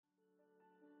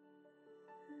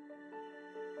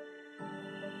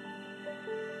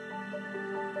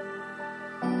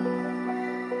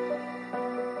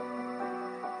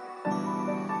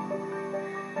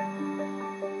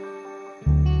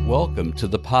Welcome to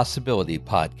the Possibility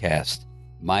Podcast.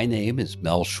 My name is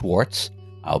Mel Schwartz.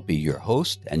 I'll be your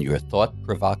host and your thought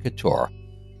provocateur.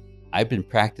 I've been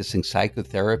practicing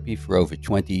psychotherapy for over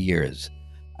 20 years.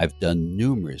 I've done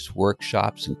numerous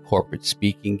workshops and corporate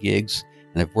speaking gigs,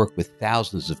 and I've worked with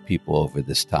thousands of people over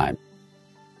this time.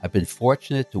 I've been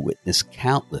fortunate to witness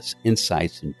countless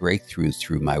insights and breakthroughs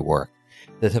through my work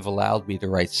that have allowed me to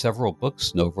write several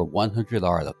books and over 100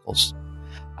 articles.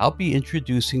 I'll be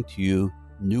introducing to you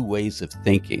new ways of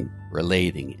thinking,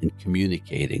 relating, and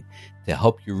communicating to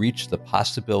help you reach the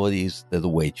possibilities that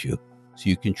await you so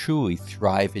you can truly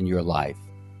thrive in your life.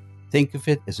 Think of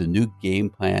it as a new game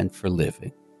plan for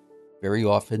living. Very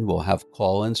often we'll have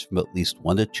call-ins from at least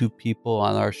one or two people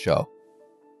on our show.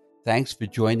 Thanks for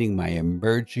joining my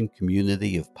emerging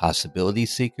community of possibility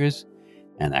seekers,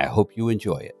 and I hope you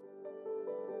enjoy it.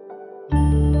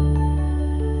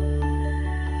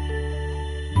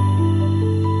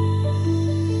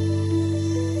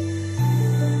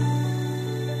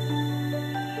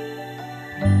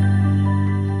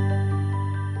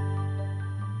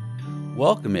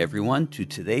 Welcome, everyone, to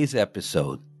today's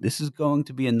episode. This is going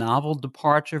to be a novel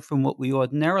departure from what we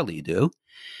ordinarily do.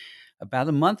 About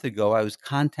a month ago, I was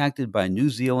contacted by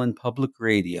New Zealand Public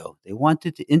Radio. They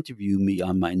wanted to interview me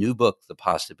on my new book, The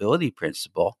Possibility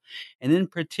Principle, and in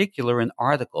particular, an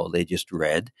article they just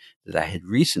read that I had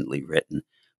recently written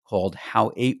called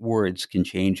How 8 Words Can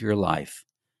Change Your Life.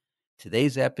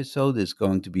 Today's episode is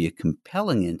going to be a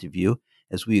compelling interview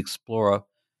as we explore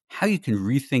how you can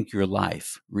rethink your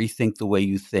life, rethink the way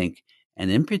you think,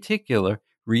 and in particular,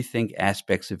 rethink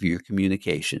aspects of your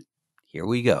communication. Here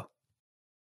we go.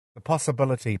 The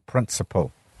Possibility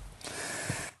Principle.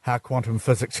 How quantum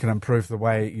physics can improve the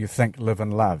way you think, live,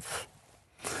 and love.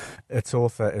 Its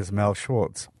author is Mel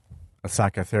Schwartz, a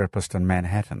psychotherapist in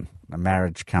Manhattan, a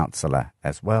marriage counselor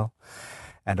as well,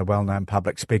 and a well-known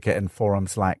public speaker in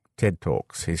forums like TED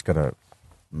Talks. He's got a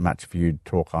much-viewed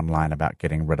talk online about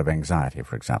getting rid of anxiety,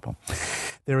 for example.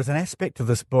 There is an aspect of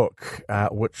this book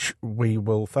which we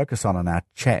will focus on in our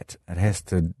chat. It has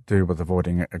to do with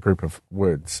avoiding a group of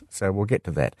words, so we'll get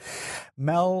to that.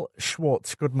 Mel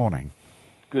Schwartz, good morning.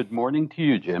 Good morning to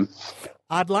you, Jim.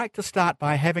 I'd like to start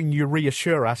by having you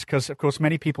reassure us, because, of course,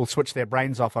 many people switch their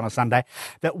brains off on a Sunday,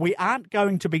 that we aren't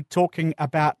going to be talking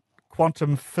about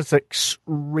quantum physics,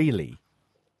 really.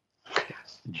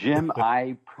 Jim,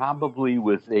 I probably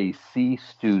was a C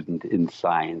student in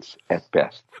science at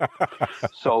best.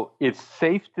 So it's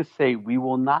safe to say we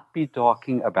will not be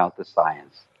talking about the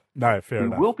science. No, fair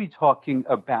enough. We will be talking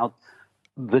about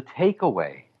the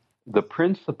takeaway, the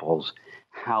principles,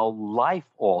 how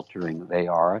life-altering they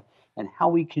are, and how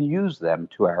we can use them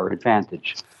to our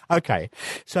advantage. Okay,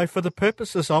 so for the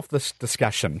purposes of this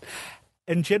discussion,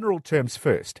 in general terms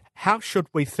first, how should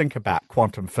we think about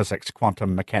quantum physics,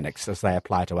 quantum mechanics as they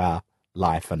apply to our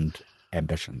life and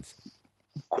ambitions?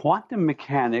 Quantum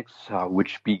mechanics,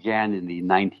 which began in the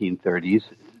 1930s,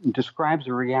 describes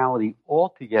a reality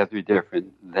altogether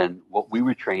different than what we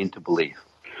were trained to believe.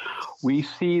 We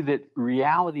see that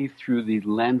reality through the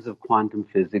lens of quantum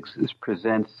physics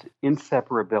presents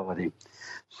inseparability,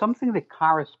 something that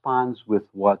corresponds with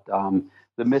what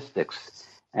the mystics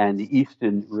and the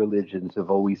Eastern religions have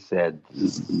always said.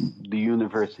 The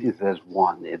universe is as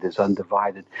one, it is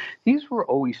undivided. These were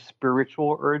always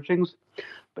spiritual urgings,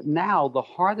 but now the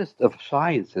hardest of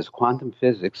sciences, quantum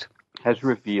physics, has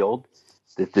revealed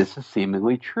that this is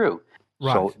seemingly true.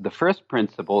 Right. So the first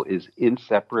principle is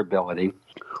inseparability.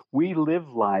 We live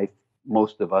life,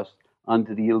 most of us,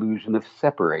 under the illusion of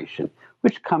separation,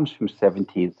 which comes from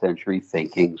 17th century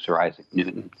thinking, Sir Isaac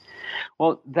Newton.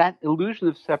 Well, that illusion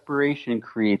of separation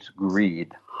creates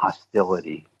greed,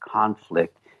 hostility,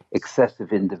 conflict,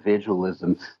 excessive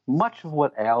individualism. Much of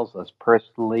what ails us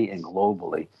personally and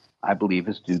globally, I believe,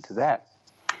 is due to that.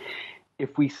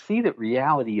 If we see that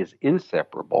reality is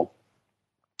inseparable,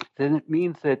 then it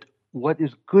means that what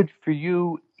is good for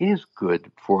you is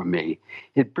good for me.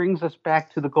 It brings us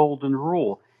back to the golden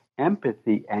rule.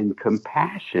 Empathy and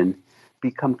compassion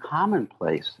become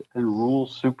commonplace and rule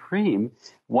supreme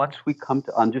once we come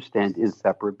to understand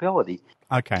inseparability.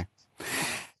 Okay.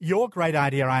 Your great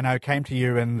idea, I know, came to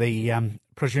you in the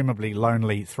presumably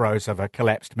lonely throes of a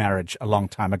collapsed marriage a long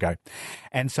time ago.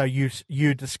 And so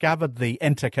you discovered the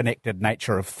interconnected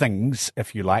nature of things,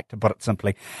 if you like, to put it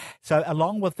simply. So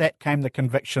along with that came the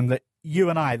conviction that you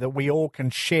and I, that we all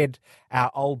can shed our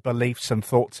old beliefs and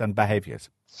thoughts and behaviors.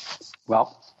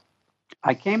 Well,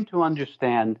 I came to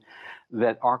understand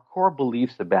that our core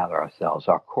beliefs about ourselves,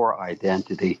 our core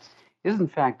identity, is in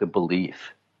fact a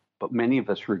belief, but many of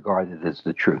us regard it as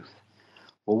the truth.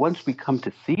 Well, once we come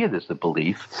to see it as a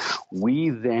belief, we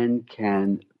then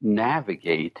can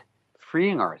navigate,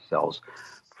 freeing ourselves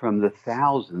from the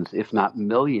thousands, if not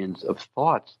millions, of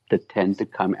thoughts that tend to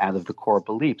come out of the core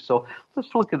belief. So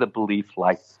let's look at a belief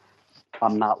like,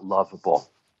 I'm not lovable,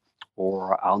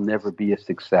 or I'll never be a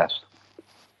success.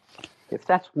 If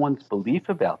that's one's belief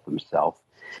about themselves,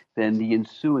 then the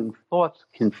ensuing thoughts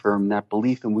confirm that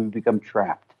belief, and we become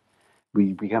trapped.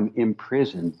 We become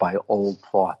imprisoned by old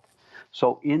thought.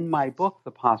 So in my book,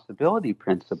 The Possibility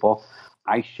Principle,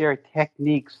 I share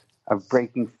techniques of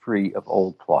breaking free of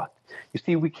old thought. You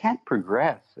see, we can't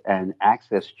progress and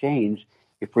access change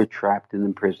if we're trapped and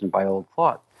imprisoned by old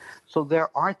thought. So there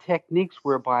are techniques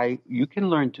whereby you can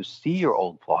learn to see your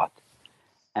old thought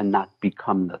and not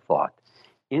become the thought.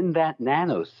 In that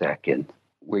nanosecond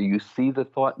where you see the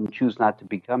thought and choose not to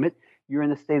become it, you're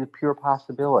in a state of pure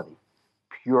possibility,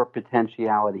 pure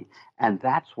potentiality. And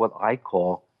that's what I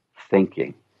call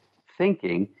thinking.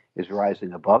 Thinking is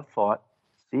rising above thought,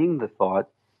 seeing the thought,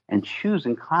 and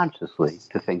choosing consciously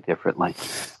to think differently.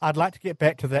 I'd like to get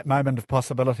back to that moment of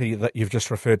possibility that you've just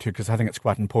referred to because I think it's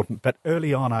quite important. But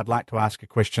early on, I'd like to ask a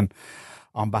question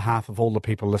on behalf of all the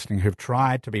people listening who've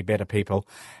tried to be better people,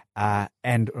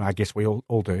 and I guess we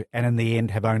all do, and in the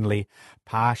end have only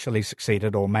partially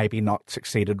succeeded or maybe not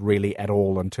succeeded really at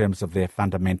all in terms of their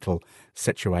fundamental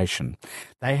situation.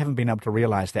 They haven't been able to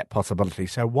realize that possibility.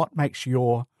 So what makes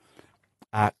your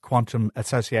quantum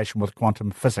association with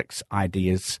quantum physics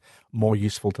ideas more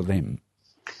useful to them?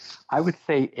 I would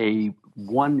say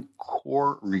one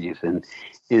core reason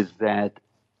is that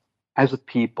as a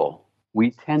people,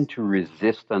 we tend to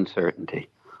resist uncertainty.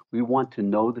 We want to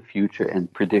know the future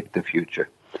and predict the future.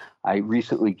 I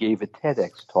recently gave a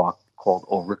TEDx talk called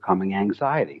Overcoming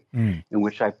Anxiety, in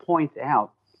which I point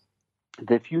out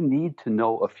that if you need to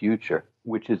know a future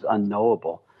which is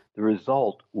unknowable, the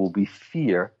result will be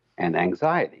fear and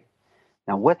anxiety.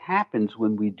 Now, what happens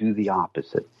when we do the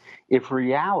opposite? If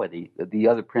reality, the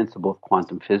other principle of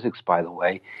quantum physics, by the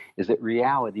way, is that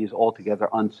reality is altogether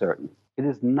uncertain. It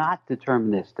is not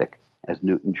deterministic, as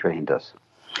Newton trained us.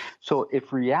 So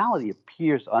if reality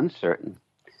appears uncertain,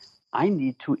 I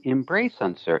need to embrace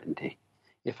uncertainty.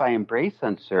 If I embrace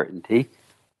uncertainty,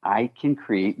 I can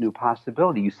create new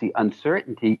possibility. You see,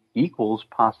 uncertainty equals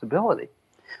possibility.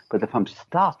 But if I'm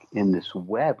stuck in this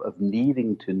web of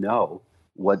needing to know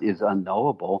what is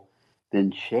unknowable,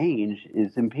 then change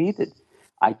is impeded.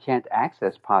 I can't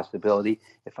access possibility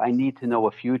if I need to know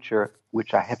a future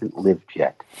which I haven't lived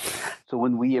yet. So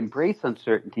when we embrace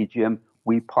uncertainty, Jim,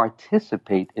 we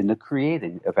participate in the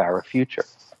creating of our future.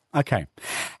 Okay.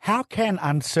 How can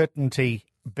uncertainty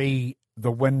be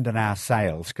the wind in our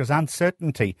sails? Because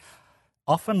uncertainty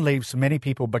often leaves many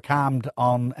people becalmed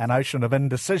on an ocean of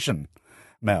indecision,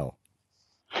 Mel.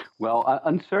 Well,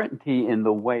 uncertainty in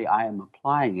the way I am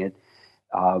applying it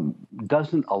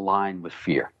doesn't align with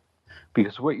fear.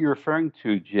 Because what you're referring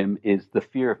to, Jim, is the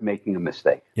fear of making a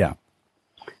mistake. Yeah.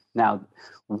 Now,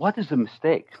 what is a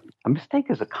mistake? A mistake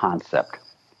is a concept.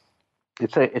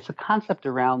 It's a concept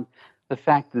around the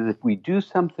fact that if we do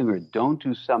something or don't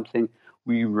do something,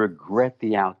 we regret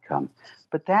the outcome.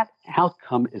 But that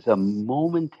outcome is a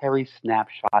momentary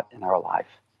snapshot in our life.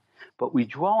 But we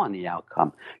dwell on the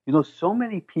outcome. You know, so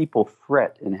many people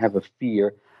fret and have a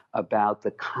fear about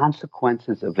the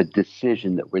consequences of a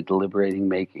decision that we're deliberating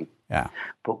making. Yeah.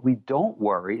 But we don't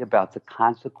worry about the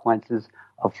consequences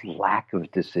of lack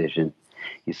of decision.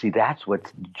 You see, that's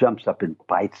what jumps up and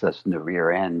bites us in the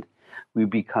rear end. We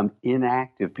become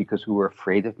inactive because we were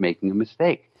afraid of making a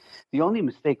mistake. The only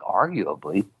mistake,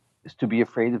 arguably, is to be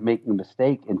afraid of making a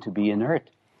mistake and to be inert.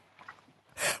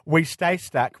 We stay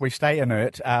stuck, we stay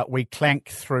inert, we clank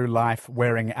through life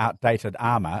wearing outdated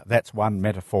armour. That's one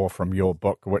metaphor from your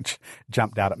book which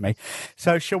jumped out at me.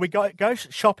 So shall we go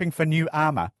shopping for new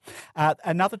armour?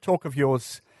 Another talk of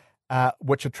yours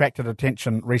which attracted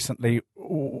attention recently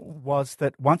was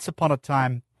that once upon a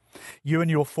time you and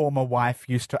your former wife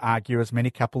used to argue, as many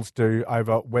couples do,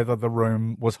 over whether the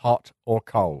room was hot or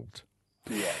cold.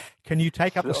 Yeah. Can you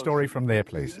take up the story from there,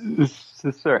 please?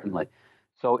 Certainly.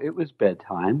 So it was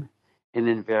bedtime, and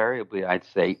invariably I'd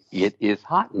say, it is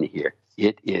hot in here.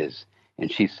 It is.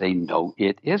 And she'd say, no,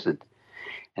 it isn't.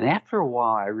 And after a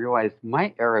while, I realized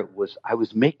my error was I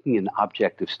was making an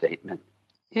objective statement,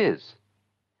 is.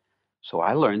 So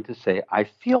I learned to say, I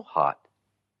feel hot.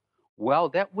 Well,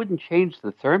 that wouldn't change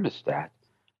the thermostat,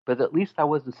 but at least I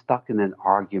wasn't stuck in an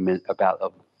argument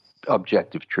about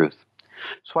objective truth.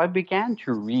 So I began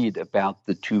to read about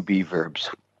the to be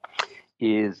verbs.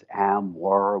 Is, am,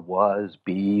 were, was,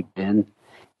 be, been.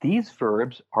 These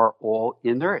verbs are all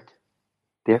inert.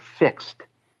 They're fixed.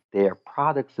 They are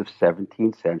products of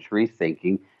 17th century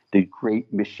thinking, the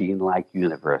great machine-like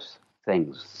universe,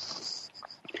 things.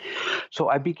 So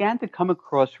I began to come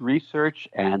across research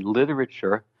and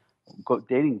literature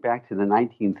dating back to the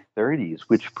 1930s,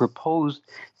 which proposed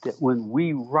that when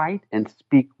we write and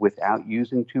speak without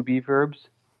using to be verbs,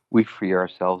 we free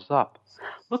ourselves up.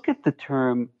 Look at the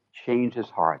term change is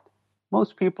hard.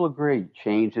 Most people agree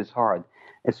change is hard.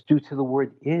 It's due to the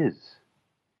word is.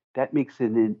 That makes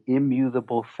it an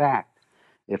immutable fact.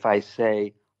 If I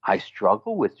say, I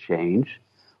struggle with change,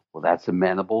 well, that's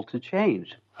amenable to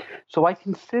change. So I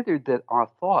considered that our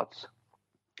thoughts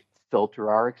filter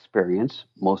our experience.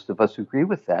 Most of us agree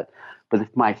with that. But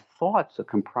if my thoughts are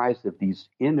comprised of these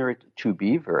inert to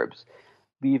be verbs,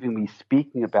 leaving me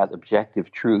speaking about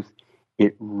objective truth,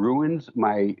 it ruins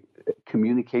my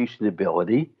communication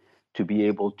ability to be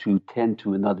able to tend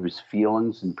to another's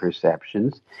feelings and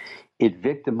perceptions. It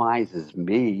victimizes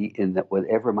me in that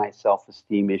whatever my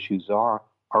self-esteem issues are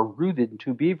rooted in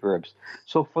to be verbs.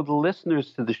 So for the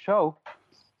listeners to the show,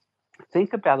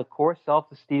 think about a core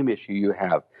self-esteem issue you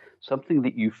have, something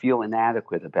that you feel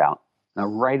inadequate about. Now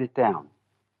write it down.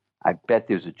 I bet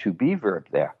there's a to be verb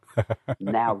there.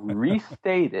 Now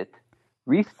restate it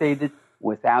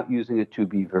without using a to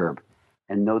be verb.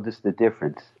 And notice the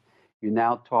difference. You're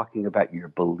now talking about your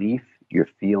belief, your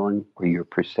feeling, or your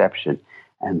perception.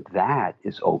 And that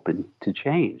is open to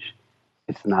change.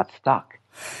 It's not stuck.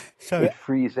 So it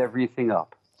frees everything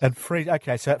up. So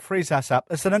it frees us up.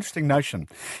 It's an interesting notion,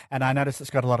 and I notice it's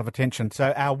got a lot of attention.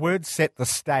 So our words set the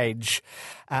stage.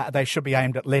 They should be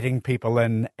aimed at letting people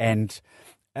in and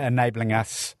enabling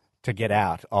us to get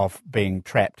out of being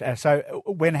trapped. So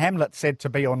when Hamlet said to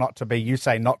be or not to be, you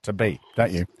say not to be,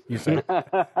 don't you? You say.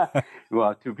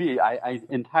 Well, to be. I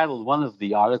entitled one of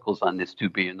the articles on this, to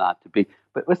be or not to be.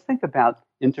 But let's think about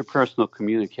interpersonal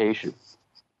communication.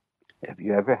 Have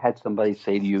you ever had somebody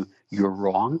say to you, you're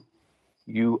wrong?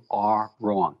 You are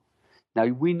wrong. Now,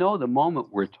 we know the moment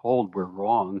we're told we're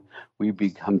wrong, we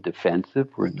become defensive.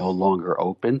 We're no longer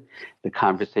open. The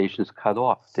conversation is cut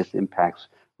off. This impacts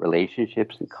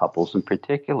relationships and couples in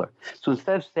particular. So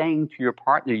instead of saying to your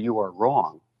partner, you are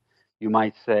wrong, you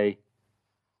might say,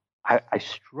 I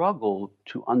struggle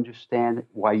to understand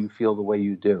why you feel the way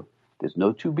you do. There's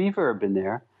no to be verb in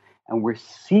there, and we're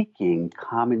seeking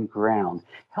common ground.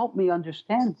 Help me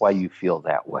understand why you feel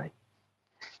that way.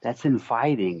 That's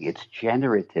inviting. It's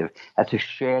generative. That's a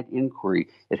shared inquiry.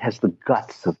 It has the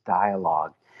guts of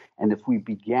dialogue. And if we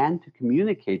began to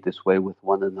communicate this way with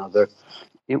one another,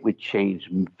 it would change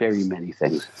very many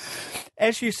things.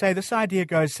 As you say, this idea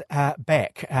goes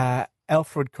back.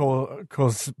 Alfred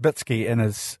Korzybski, in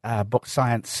his book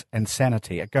Science and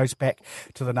Sanity, it goes back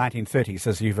to the 1930s,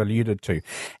 as you've alluded to.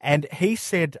 And he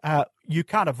said you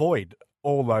can't avoid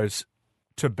all those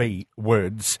to be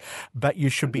words, but you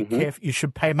should be careful. You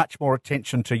should pay much more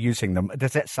attention to using them.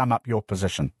 Does that sum up your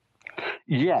position?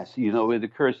 Yes. It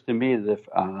occurs to me that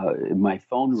if my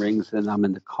phone rings and I'm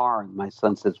in the car and my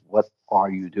son says, what are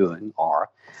you doing? Or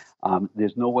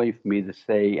there's no way for me to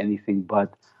say anything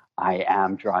but I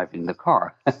am driving the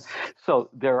car. So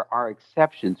there are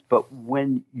exceptions. But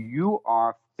when you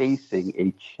are facing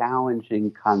a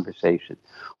challenging conversation,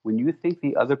 when you think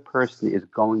the other person is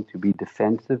going to be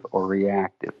defensive or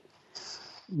reactive,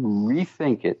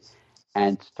 rethink it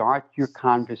and start your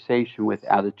conversation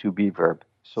without a to be verb.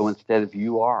 So instead of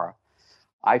you are,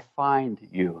 I find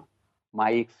you,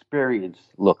 my experience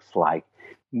looks like.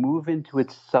 Move into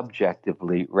it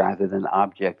subjectively rather than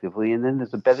objectively, and then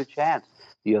there's a better chance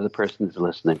the other person is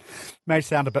listening. May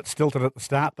sound a bit stilted at the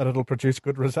start, but it'll produce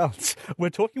good results. We're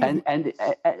talking with...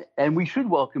 And we should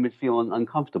welcome it feeling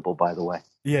uncomfortable, by the way.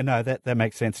 Yeah, no, that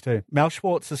makes sense too. Mel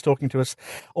Schwartz is talking to us,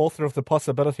 author of The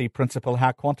Possibility Principle,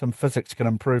 How Quantum Physics Can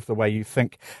Improve the Way You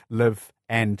Think, Live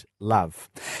and Love.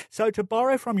 So to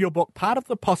borrow from your book, part of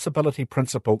the possibility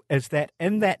principle is that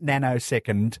in that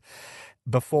nanosecond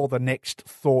before the next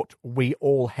thought we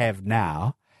all have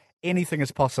now, anything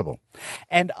is possible.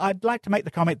 And I'd like to make the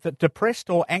comment that depressed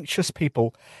or anxious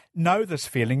people know this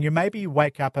feeling. You maybe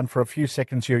wake up and for a few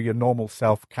seconds you're your normal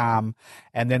self, calm,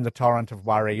 and then the torrent of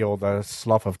worry or the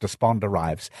slough of despond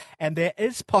arrives. And there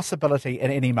is possibility in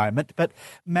any moment, but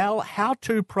Mel, how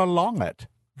to prolong it?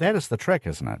 That is the trick,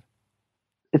 isn't it?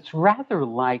 It's rather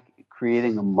like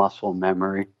creating a muscle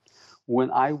memory.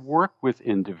 When I work with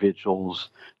individuals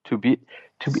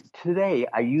today,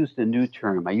 I used a new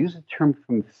term. I used a term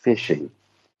from fishing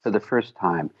for the first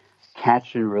time,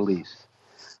 catch and release.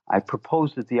 I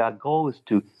propose that the goal is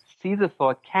to see the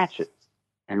thought, catch it,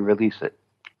 and release it.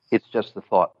 It's just a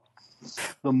thought.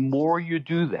 The more you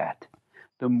do that,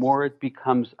 the more it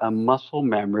becomes a muscle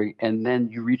memory, and then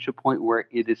you reach a point where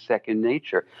it is second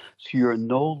nature. So you're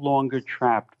no longer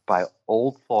trapped by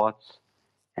old thoughts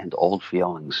and old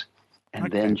feelings. And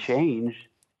Okay. then change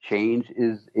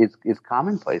is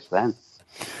commonplace then.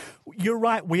 You're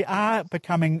right. We are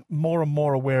becoming more and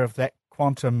more aware of that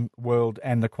quantum world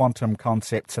and the quantum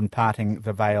concepts, and parting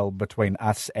the veil between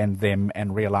us and them,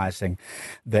 and realizing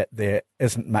that there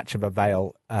isn't much of a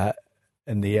veil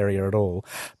in the area at all.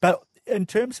 But in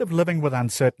terms of living with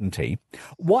uncertainty,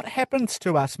 what happens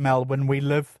to us, Mel, when we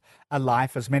live a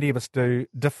life, as many of us do,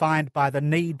 defined by the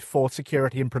need for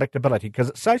security and predictability? Because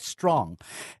it's so strong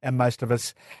in most of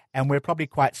us, and we're probably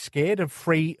quite scared of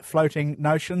free-floating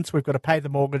notions. We've got to pay the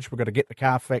mortgage, we've got to get the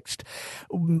car fixed.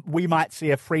 We might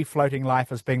see a free-floating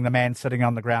life as being the man sitting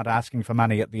on the ground asking for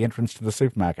money at the entrance to the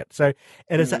supermarket. So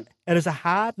it is a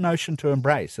hard notion to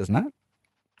embrace, isn't it?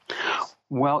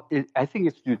 Well, I think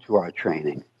it's due to our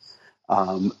training.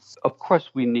 Of course,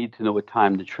 we need to know what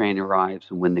time the train arrives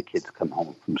and when the kids come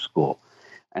home from school.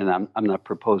 And I'm not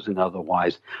proposing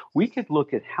otherwise. We could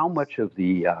look at how much of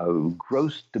the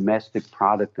gross domestic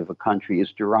product of a country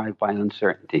is derived by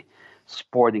uncertainty.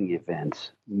 Sporting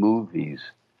events, movies,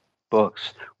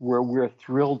 books, where we're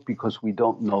thrilled because we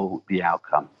don't know the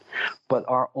outcome. But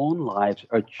our own lives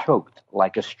are choked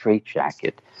like a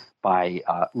straitjacket by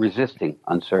resisting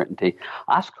uncertainty.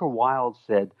 Oscar Wilde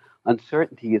said,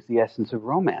 "Uncertainty is the essence of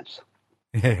romance."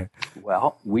 Yeah.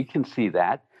 Well, we can see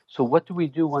that. So what do we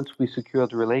do once we secure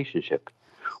the relationship?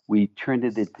 We turn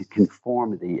it into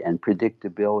conformity and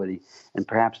predictability, and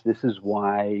perhaps this is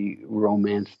why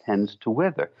romance tends to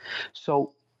wither.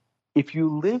 So if you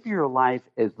live your life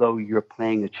as though you're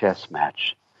playing a chess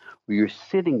match, where you're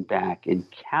sitting back and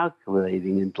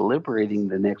calculating and deliberating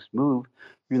the next move,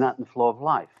 you're not in the flow of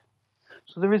life.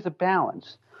 So there is a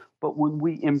balance. But when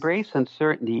we embrace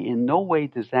uncertainty, in no way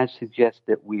does that suggest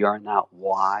that we are not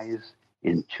wise,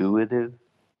 intuitive,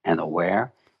 and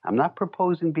aware. I'm not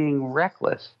proposing being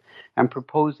reckless. I'm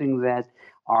proposing that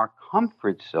our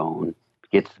comfort zone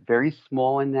gets very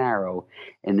small and narrow,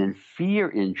 and then fear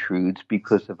intrudes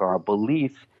because of our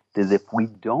belief that if we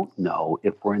don't know,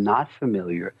 if we're not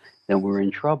familiar, then we're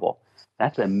in trouble.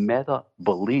 That's a meta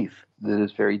belief that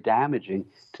is very damaging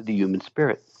to the human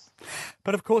spirit.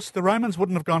 But of course, the Romans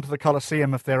wouldn't have gone to the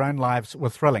Colosseum if their own lives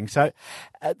were thrilling. So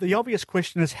the obvious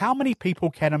question is, how many people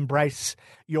can embrace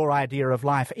your idea of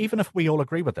life, even if we all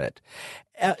agree with it?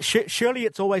 Surely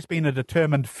it's always been a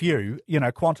determined few,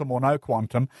 quantum or no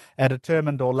quantum, a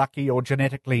determined or lucky or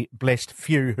genetically blessed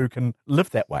few who can live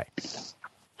that way.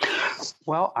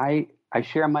 Well, I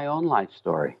share my own life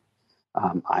story.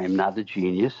 I am not a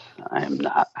genius. I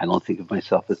don't think of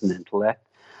myself as an intellect.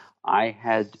 I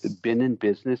had been in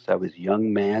business. I was a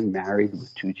young man, married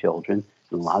with 2 children,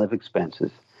 and a lot of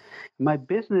expenses. My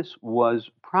business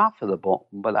was profitable,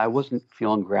 but I wasn't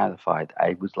feeling gratified.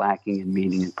 I was lacking in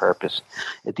meaning and purpose.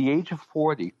 At the age of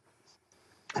 40,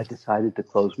 I decided to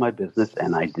close my business,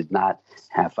 and I did not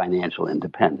have financial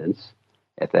independence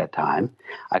at that time.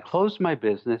 I closed my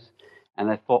business, and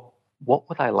I thought, what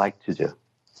would I like to do?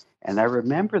 And I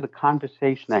remember the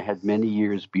conversation I had many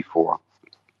years before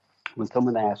when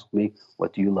someone asked me,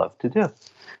 what do you love to do?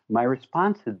 My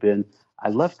response had been, I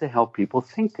love to help people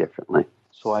think differently.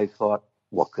 So I thought,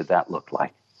 what could that look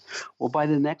like? Well, by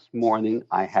the next morning,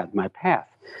 I had my path.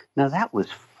 Now, that was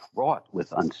fraught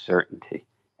with uncertainty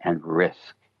and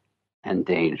risk and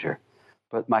danger.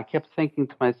 But I kept thinking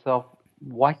to myself,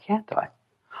 why can't I?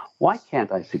 Why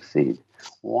can't I succeed?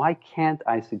 Why can't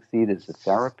I succeed as a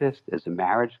therapist, as a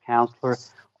marriage counselor?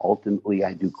 Ultimately,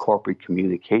 I do corporate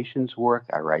communications work.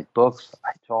 I write books.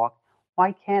 I talk.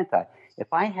 Why can't I? If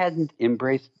I hadn't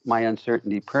embraced my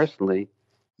uncertainty personally,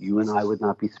 you and I would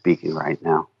not be speaking right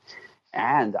now.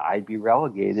 And I'd be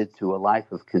relegated to a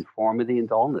life of conformity and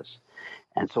dullness.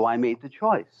 And so I made the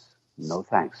choice. No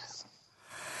thanks.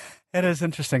 It is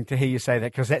interesting to hear you say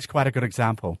that, because that's quite a good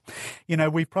example.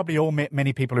 We've probably all met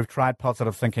many people who've tried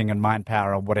positive thinking and mind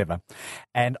power or whatever,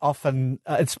 and often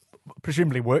it's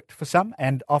presumably worked for some,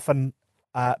 and often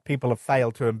people have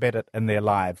failed to embed it in their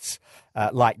lives,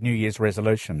 like New Year's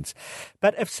resolutions.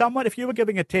 But if you were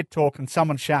giving a TED talk and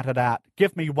someone shouted out,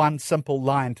 give me one simple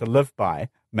line to live by,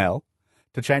 Mel,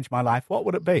 to change my life, what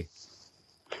would it be?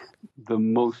 The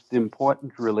most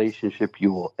important relationship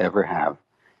you will ever have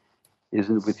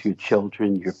isn't with your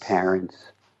children, your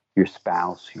parents, your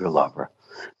spouse, your lover.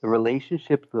 The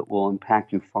relationship that will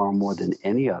impact you far more than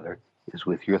any other is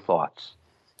with your thoughts.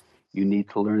 You need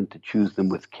to learn to choose them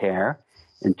with care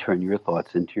and turn your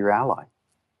thoughts into your ally.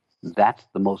 That's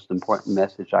the most important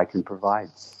message I can provide.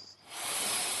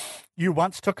 You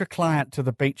once took a client to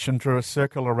the beach and drew a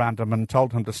circle around him and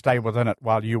told him to stay within it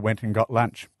while you went and got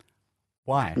lunch.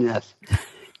 Why? Yes.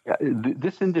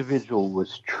 This individual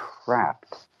was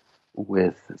trapped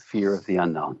with fear of the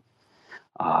unknown,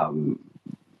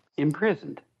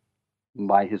 imprisoned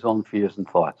by his own fears and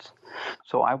thoughts.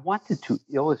 So I wanted to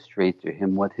illustrate to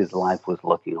him what his life was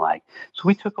looking like. So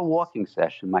we took a walking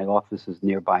session. My office is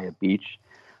nearby a beach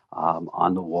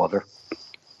on the water.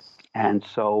 And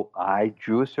so I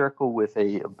drew a circle with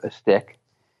a stick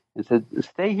and said,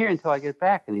 stay here until I get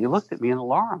back. And he looked at me in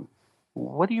alarm.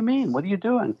 What do you mean? What are you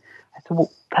doing? I said, well,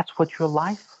 that's what your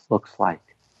life looks like.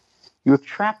 You have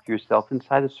trapped yourself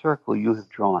inside a circle you have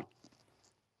drawn.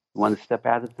 You want to step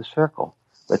out of the circle.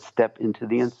 Let's step into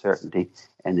the uncertainty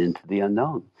and into the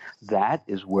unknown. That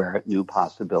is where new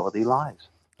possibility lies.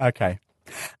 Okay.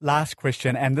 Last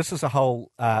question, and this is a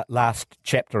whole last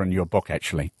chapter in your book,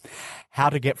 actually. How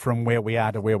to get from where we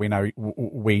are to where we know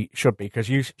we should be, because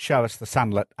you show us the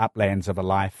sunlit uplands of a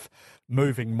life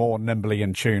moving more nimbly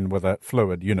in tune with a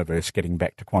fluid universe, getting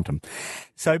back to quantum.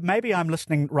 So maybe I'm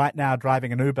listening right now,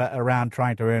 driving an Uber around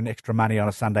trying to earn extra money on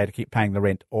a Sunday to keep paying the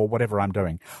rent or whatever I'm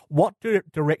doing. What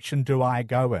direction do I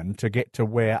go in to get to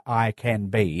where I can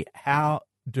be? How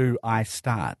do I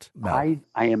start? No. I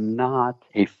am not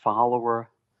a follower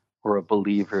or a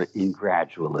believer in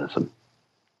gradualism.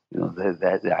 You know,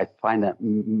 that I find that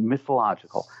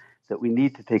mythological, that we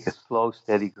need to take a slow,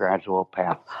 steady, gradual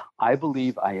path. I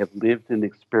believe I have lived and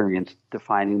experienced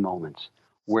defining moments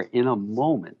where in a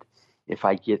moment, if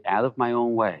I get out of my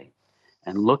own way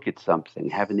and look at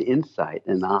something, have an insight,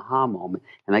 an aha moment,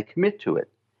 and I commit to it,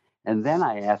 and then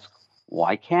I ask,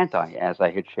 why can't I, as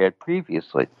I had shared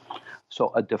previously?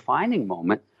 So a defining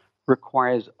moment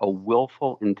requires a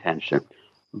willful intention.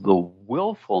 The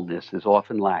willfulness is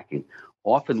often lacking.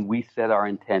 Often we set our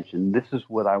intention, this is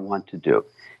what I want to do.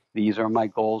 These are my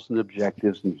goals and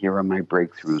objectives, and here are my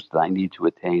breakthroughs that I need to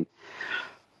attain.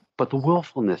 But the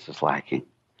willfulness is lacking.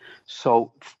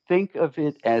 So think of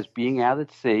it as being out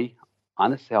at sea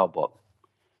on a sailboat.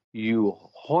 You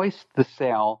hoist the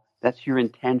sail, that's your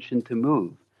intention to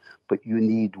move, but you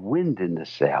need wind in the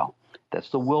sail. That's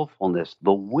the willfulness.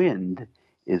 The wind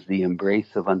is the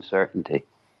embrace of uncertainty.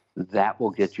 That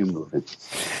will get you moving.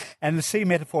 And the sea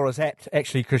metaphor is apt,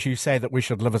 actually, because you say that we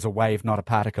should live as a wave, not a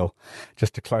particle,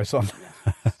 just to close on.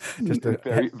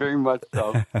 Very much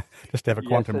so. Just to have a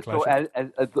quantum close. So as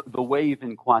the wave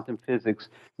in quantum physics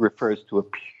refers to a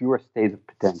pure state of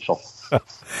potential.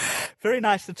 Very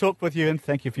nice to talk with you, and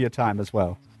thank you for your time as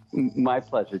well. My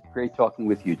pleasure. Great talking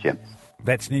with you, Jim.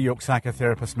 That's New York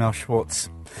psychotherapist Mel Schwartz,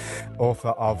 author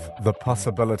of The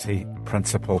Possibility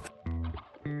Principle.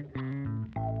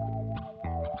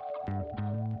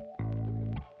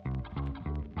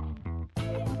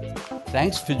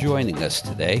 Thanks for joining us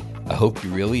today. I hope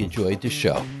you really enjoyed the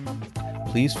show.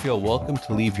 Please feel welcome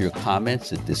to leave your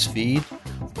comments at this feed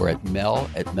or at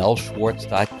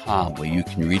mel@melschwartz.com, where you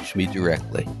can reach me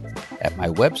directly. At my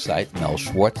website,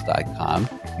 melschwartz.com,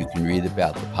 you can read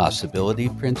about the possibility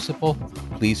principle.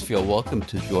 Please feel welcome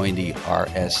to join the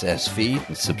RSS feed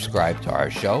and subscribe to our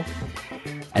show.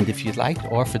 And if you'd like to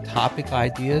offer topic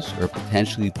ideas or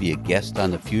potentially be a guest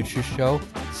on a future show,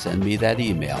 send me that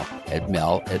email at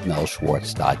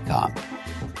mel@melschwartz.com.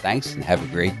 Thanks and have a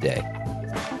great day.